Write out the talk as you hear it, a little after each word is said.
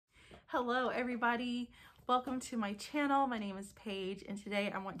Hello everybody, welcome to my channel. My name is Paige and today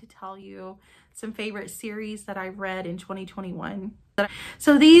I want to tell you some favorite series that I've read in 2021.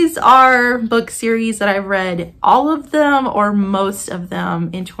 So these are book series that I've read, all of them or most of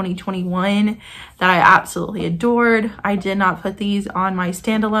them in 2021 that I absolutely adored. I did not put these on my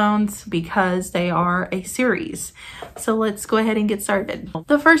standalones because they are a series. So let's go ahead and get started.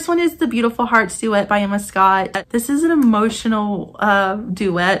 The first one is The Beautiful Hearts Duet by Emma Scott. This is an emotional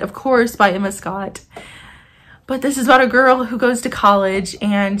duet, of course, by Emma Scott. But this is about a girl who goes to college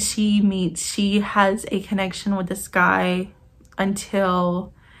and she has a connection with this guy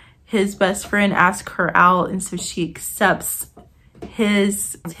until his best friend asks her out, and so she accepts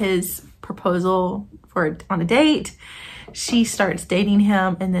his proposal on a date. She starts dating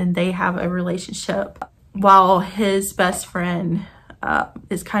him and then they have a relationship while his best friend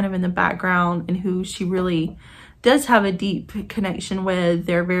is kind of in the background and who she really does have a deep connection with.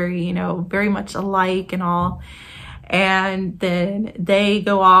 They're very, very much alike and all. And then they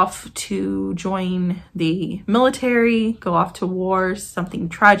go off to join the military, go off to war, something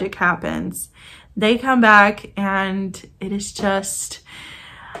tragic happens. They come back and it is just,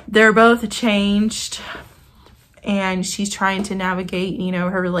 they're both changed. And she's trying to navigate,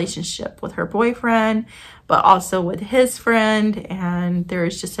 her relationship with her boyfriend, but also with his friend. And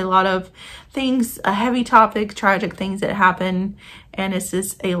there's just a lot of things, a heavy topic, tragic things that happen. And it's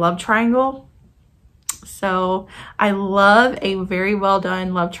just a love triangle. So I love a very well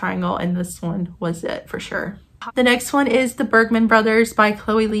done love triangle, and this one was it for sure. The next one is The Bergman Brothers by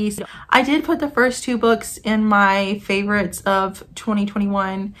Chloe Liese. I did put the first two books in my favorites of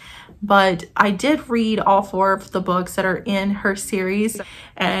 2021, but I did read all four of the books that are in her series,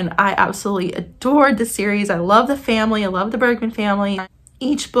 and I absolutely adored the series. I love the family. I love the Bergman family.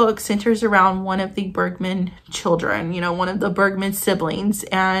 Each book centers around one of the Bergman children, one of the Bergman siblings.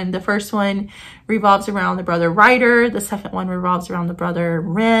 And the first one revolves around the brother Ryder. The second one revolves around the brother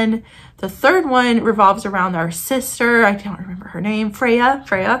Ren. The third one revolves around our sister. I don't remember her name. Freya,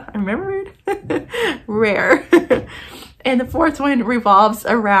 I remembered. Rare. And the fourth one revolves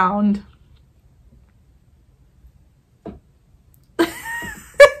around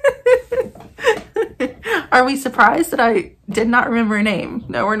Are we surprised that I did not remember a name?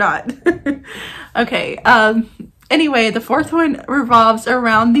 No, we're not. Okay. Anyway, the fourth one revolves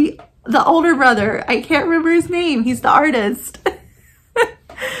around the older brother. I can't remember his name. He's the artist.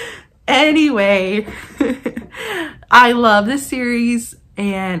 Anyway, I love this series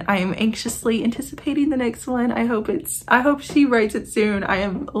and I am anxiously anticipating the next one. I hope she writes it soon. I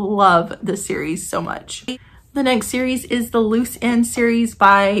love this series so much. The next series is the Loose End series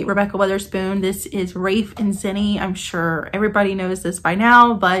by Rebekah Weatherspoon. This is Rafe and Zinni. I'm sure everybody knows this by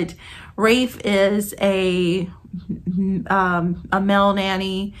now, but Rafe is a male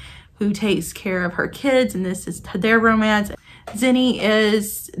nanny who takes care of her kids, and this is their romance. Zinni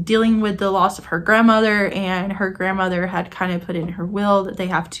is dealing with the loss of her grandmother, and her grandmother had kind of put in her will that they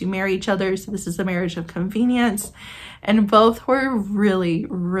have to marry each other, so this is a marriage of convenience, and both were really,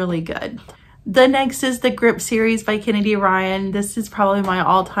 really good. The next is the Grip series by Kennedy Ryan. This is probably my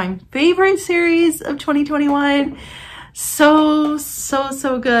all-time favorite series of 2021. So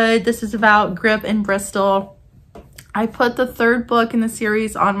good. This is about Grip and Bristol. I put the third book in the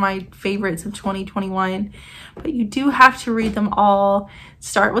series on my favorites of 2021, but you do have to read them all.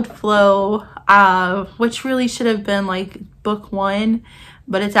 Start with Flow, which really should have been like book one,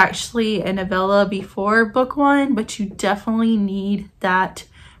 but it's actually a novella before book one, but you definitely need that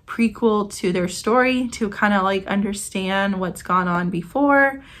prequel to their story to kind of like understand what's gone on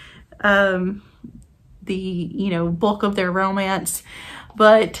before the bulk of their romance.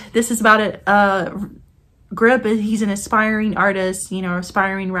 But this is about a Grip. He's an aspiring artist,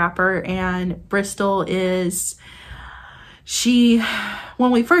 aspiring rapper, and Bristol is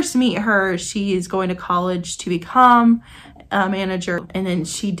when we first meet her, she is going to college to become a manager, and then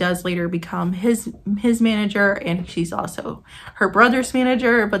she does later become his manager, and she's also her brother's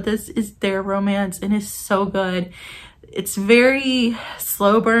manager. But this is their romance and it's so good. It's very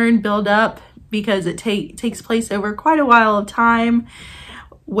slow burn build up because it takes place over quite a while of time,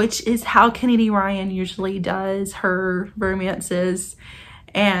 which is how Kennedy Ryan usually does her romances.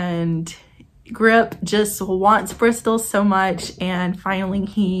 And Grip just wants Bristol so much, and finally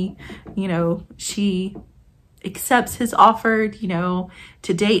she accepts his offer,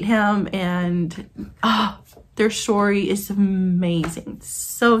 to date him, and their story is amazing.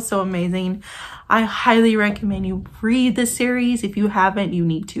 So amazing. I highly recommend you read the series. If you haven't, you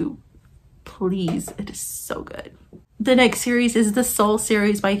need to. Please, it is so good. The next series is the Soul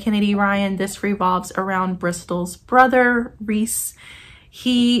series by Kennedy Ryan. This revolves around Bristol's brother, Reese.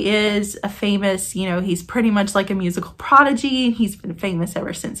 He is a famous, you know, he's pretty much like a musical prodigy. He's been famous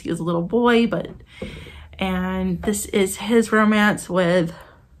ever since he was a little boy, and this is his romance with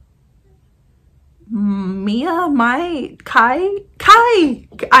Kai.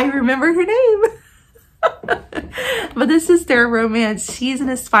 I remember her name. But this is their romance. She's an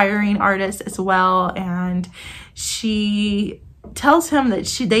aspiring artist as well, and she tells him that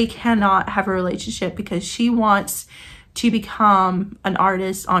they cannot have a relationship because she wants to become an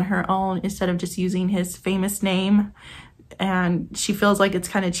artist on her own instead of just using his famous name, and she feels like it's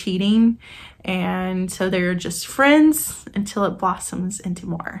kind of cheating, and so they're just friends until it blossoms into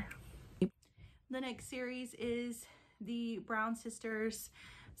more. The next series is the Brown Sisters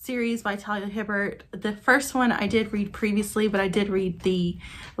series by Talia Hibbert. The first one I did read previously, but I did read the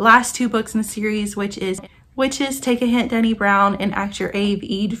last 2 books in the series, which is Take a Hint, Dani Brown, and Act Your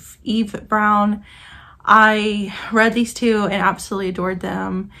Eve Brown. I read these 2 and absolutely adored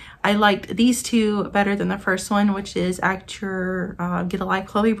them. I liked these 2 better than the first one, which is Act Your Get a Life,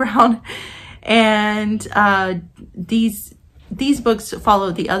 Chloe Brown. And these books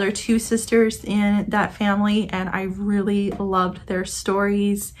follow the other 2 sisters in that family, and I really loved their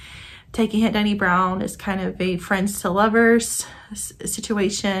stories. Take a Hint, Dani Brown is kind of a friends to lovers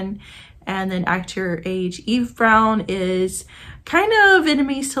situation, and then Act Your Age, Eve Brown is kind of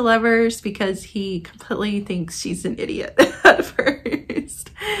enemies to lovers because he completely thinks she's an idiot at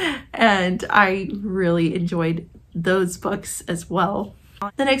first. And I really enjoyed those books as well.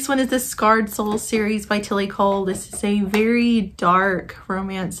 The next one is the Scarred Soul series by Tillie Cole. This is a very dark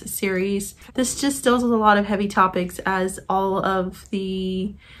romance series. This just deals with a lot of heavy topics, as all of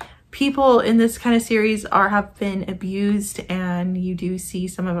the people in this kind of series have been abused, and you do see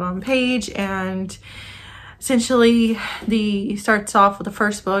some of it on page. And essentially starts off with the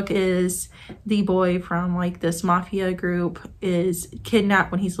first book is the boy from like this mafia group is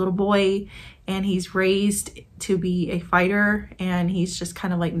kidnapped when he's a little boy, and he's raised to be a fighter, and he's just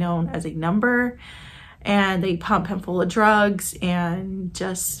kind of like known as a number, and they pump him full of drugs and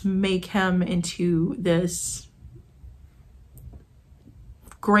just make him into this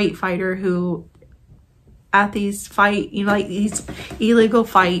great fighter who at these these illegal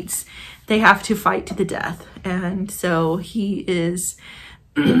fights, they have to fight to the death. And so he is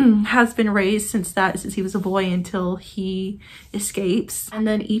has been raised since he was a boy until he escapes. And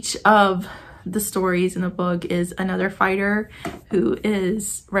then each of the stories in the book is another fighter who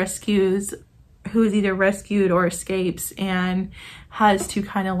is either rescued or escapes, and has to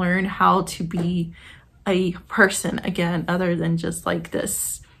kind of learn how to be a person again, other than just like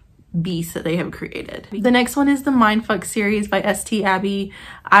this beast that they have created. The next one is the Mindfuck series by St. Abby.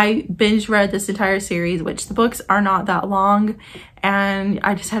 I binge read this entire series, which the books are not that long, and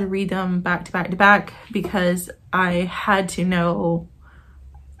I just had to read them back to back to back because I had to know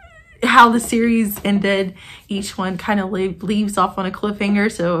how the series ended. Each one kind of leaves off on a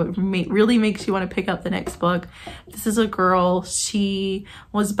cliffhanger, so it really makes you want to pick up the next book. This is a girl. She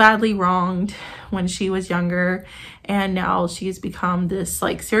was badly wronged when she was younger, and now she's become this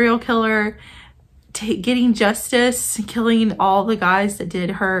like serial killer, getting justice, killing all the guys that did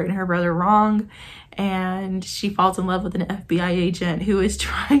her and her brother wrong. And she falls in love with an FBI agent who is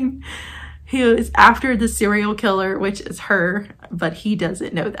after the serial killer, which is her, but he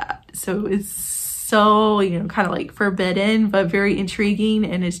doesn't know that. So it's so, you know, kind of like forbidden, but very intriguing,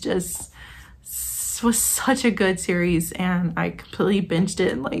 and was such a good series, and I completely binged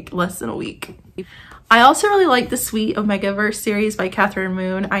it in like less than a week. I also really like the Sweet Omegaverse series by Kathryn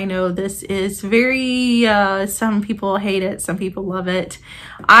Moon. I know this is very, some people hate it, some people love it.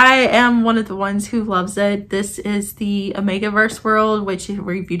 I am one of the ones who loves it. This is the Omegaverse world, which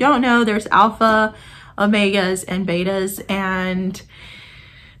if you don't know, there's alpha, omegas, and betas, and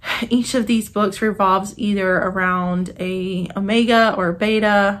each of these books revolves either around a omega or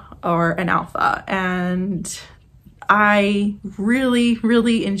beta or an alpha. And I really,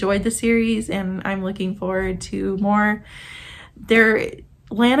 really enjoyed the series, and I'm looking forward to more.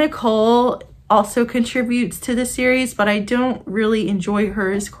 Lana Cole also contributes to the series, but I don't really enjoy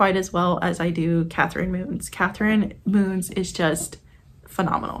hers quite as well as I do Kathryn Moon's. Kathryn Moon's is just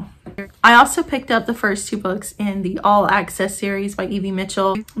phenomenal. I also picked up the first 2 books in the All Access series by Evie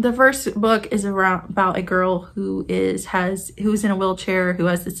Mitchell. The first book is about a girl who's in a wheelchair, who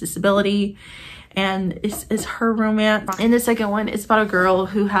has this disability, and it's her romance. And the second one is about a girl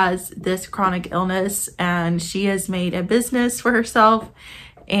who has this chronic illness, and she has made a business for herself.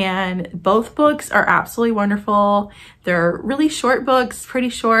 And both books are absolutely wonderful. They're really short books, pretty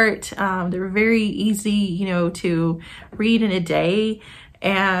short. They're very easy, you know, to read in a day.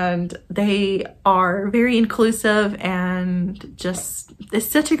 and they are very inclusive, and just, it's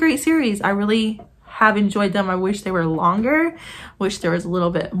such a great series. I really have enjoyed them. I wish they were longer, wish there was a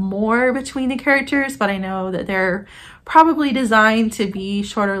little bit more between the characters, but I know that they're probably designed to be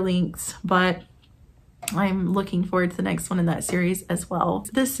shorter lengths, but I'm looking forward to the next one in that series as well.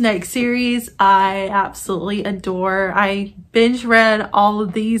 This next series I absolutely adore. I binge read all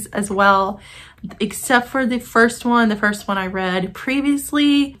of these as well, except for the first one. The first one I read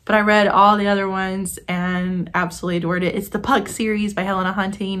previously, but I read all the other ones and absolutely adored it. It's the Puck series by Helena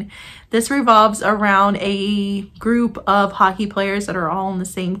Hunting. This revolves around a group of hockey players that are all on the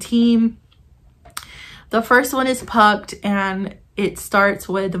same team. The first one is Pucked, and it starts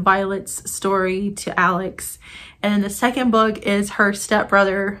with Violet's story to Alex. And then the second book is her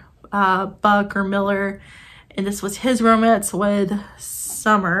stepbrother, Buck or Miller. And this was his romance with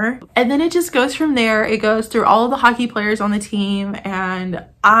Summer. And then it just goes from there. It goes through all of the hockey players on the team. And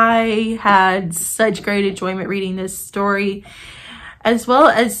I had such great enjoyment reading this story, as well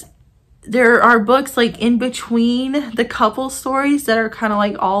as there are books like in between the couple stories that are kind of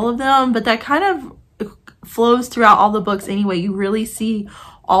like all of them, but that kind of flows throughout all the books anyway. You really see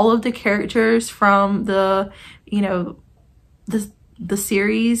all of the characters from the, you know, the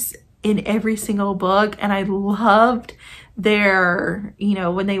series in every single book. And I loved their, you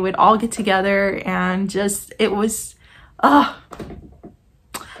know, when they would all get together, and just, it was, I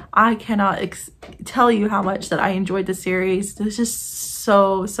cannot tell you how much that I enjoyed the series. It was just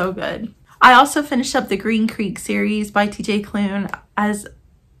so good. I also finished up the Green Creek series by TJ Klune, as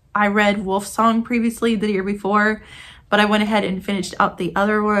I read Wolf Song previously the year before, but I went ahead and finished out the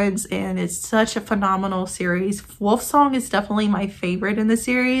other ones, and it's such a phenomenal series. Wolf Song is definitely my favorite in the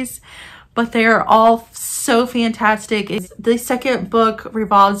series, but they are all so fantastic. The second book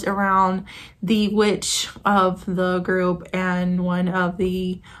revolves around the witch of the group and one of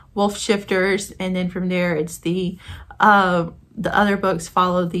the wolf shifters, and then from there it's the other books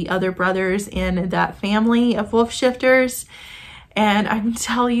follow the other brothers in that family of wolf shifters. And I can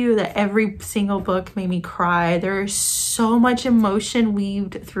tell you that every single book made me cry. There's so much emotion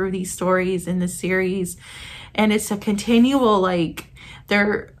weaved through these stories in the series. And it's a continual, like,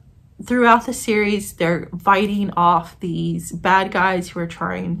 throughout the series, they're fighting off these bad guys who are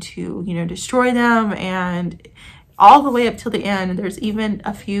trying to, you know, destroy them, and all the way up till the end. There's even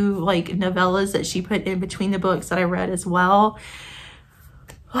a few like novellas that she put in between the books that I read as well.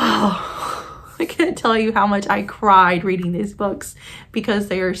 Oh, I can't tell you how much I cried reading these books, because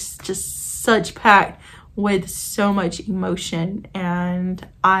they are just such packed with so much emotion, and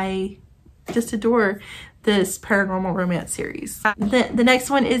I just adore this paranormal romance series. The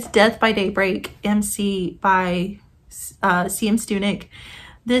next one is Death by Daybreak, MC by C.M. Stunich.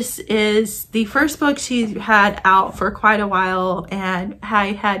 This is the first book she had out for quite a while, and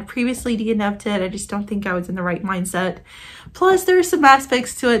I had previously DNF'd it. I just don't think I was in the right mindset. Plus, there are some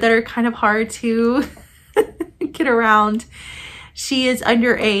aspects to it that are kind of hard to get around. She is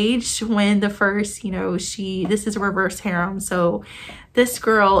underage when the first, you know, this is a reverse harem. So this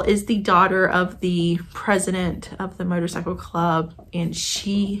girl is the daughter of the president of the motorcycle club, and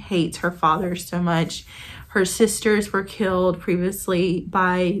she hates her father so much. Her sisters were killed previously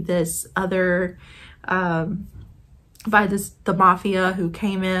by this other, the mafia who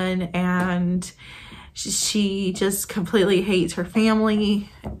came in, and she just completely hates her family,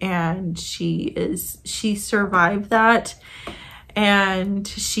 and she survived that. And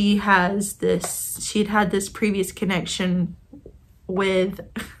she'd had this previous connection with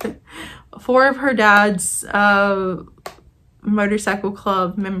 4 of her dad's motorcycle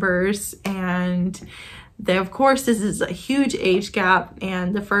club members, and of course this is a huge age gap,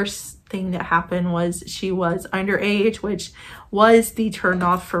 and the first thing that happened was she was underage, which was the turn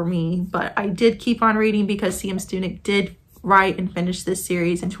off for me. But I did keep on reading because C.M. Stunich did write and finish this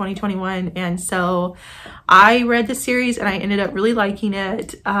series in 2021, and so I read the series and I ended up really liking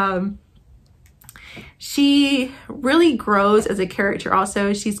it. She really grows as a character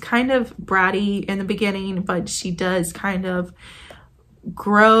also. She's kind of bratty in the beginning, but she does kind of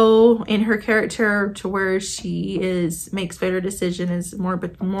grow in her character to where she makes better decisions, is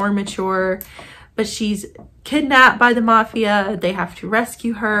more mature. But she's kidnapped by the mafia. They have to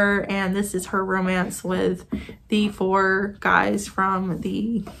rescue her, and this is her romance with the 4 guys from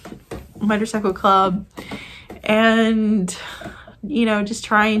the motorcycle club, and, you know, just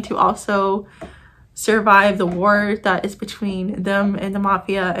trying to also survive the war that is between them and the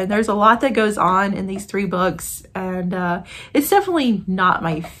mafia. And there's a lot that goes on in these 3 books, and it's definitely not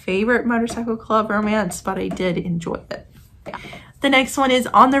my favorite motorcycle club romance, but I did enjoy it. The next one is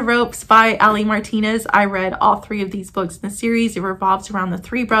On the Ropes by Aly Martinez. I read all 3 of these books in the series. It revolves around the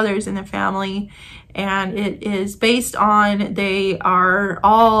 3 brothers in the family, and it is based on, they are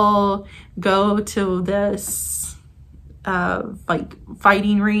all go to this like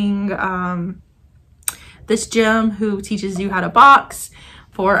fighting ring, this gym who teaches you how to box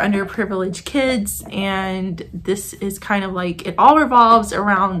for underprivileged kids, and this is kind of like, it all revolves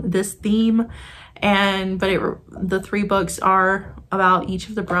around this theme. And the 3 books are about each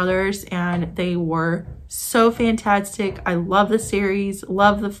of the brothers, and they were so fantastic. I love the series,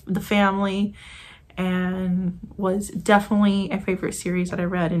 love the family, and was definitely a favorite series that I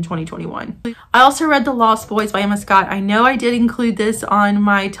read in 2021. I also read The Lost Boys by Emma Scott. I know I did include this on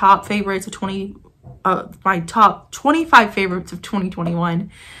my top favorites of my top 25 favorites of 2021.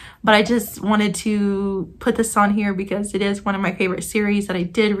 But I just wanted to put this on here because it is one of my favorite series that I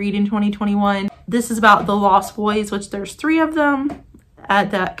did read in 2021. This is about the Lost Boys, which there's 3 of them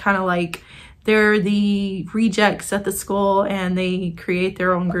at that kind of like, they're the rejects at the school, and they create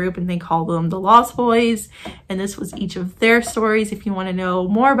their own group and they call them the Lost Boys. And this was each of their stories. If you want to know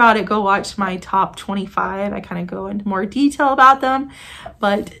more about it, go watch my top 25. I kind of go into more detail about them,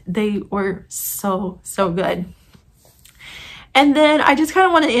 but they were so good. And then I just kind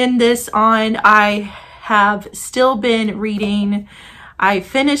of want to end this on, I have still been reading, I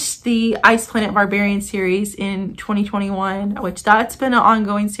finished the Ice Planet Barbarian series in 2021, which that's been an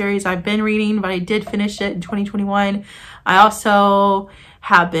ongoing series I've been reading, but I did finish it in 2021. I also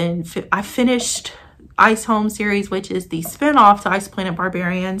I finished Icehome series, which is the spin-off to Ice Planet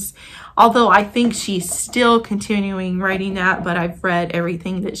Barbarians. Although I think she's still continuing writing that, but I've read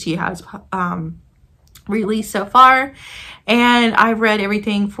everything that she has released so far. And I've read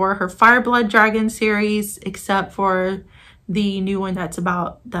everything for her Fireblood Dragon series, except for the new one that's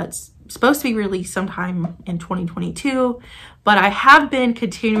supposed to be released sometime in 2022. But I have been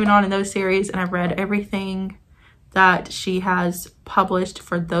continuing on in those series, and I've read everything that she has published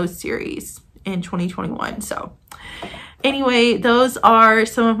for those series in 2021. So anyway, those are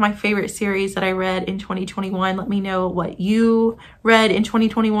some of my favorite series that I read in 2021. Let me know what you read in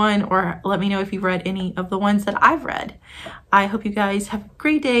 2021, or let me know if you've read any of the ones that I've read. I hope you guys have a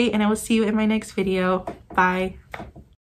great day, and I will see you in my next video. Bye.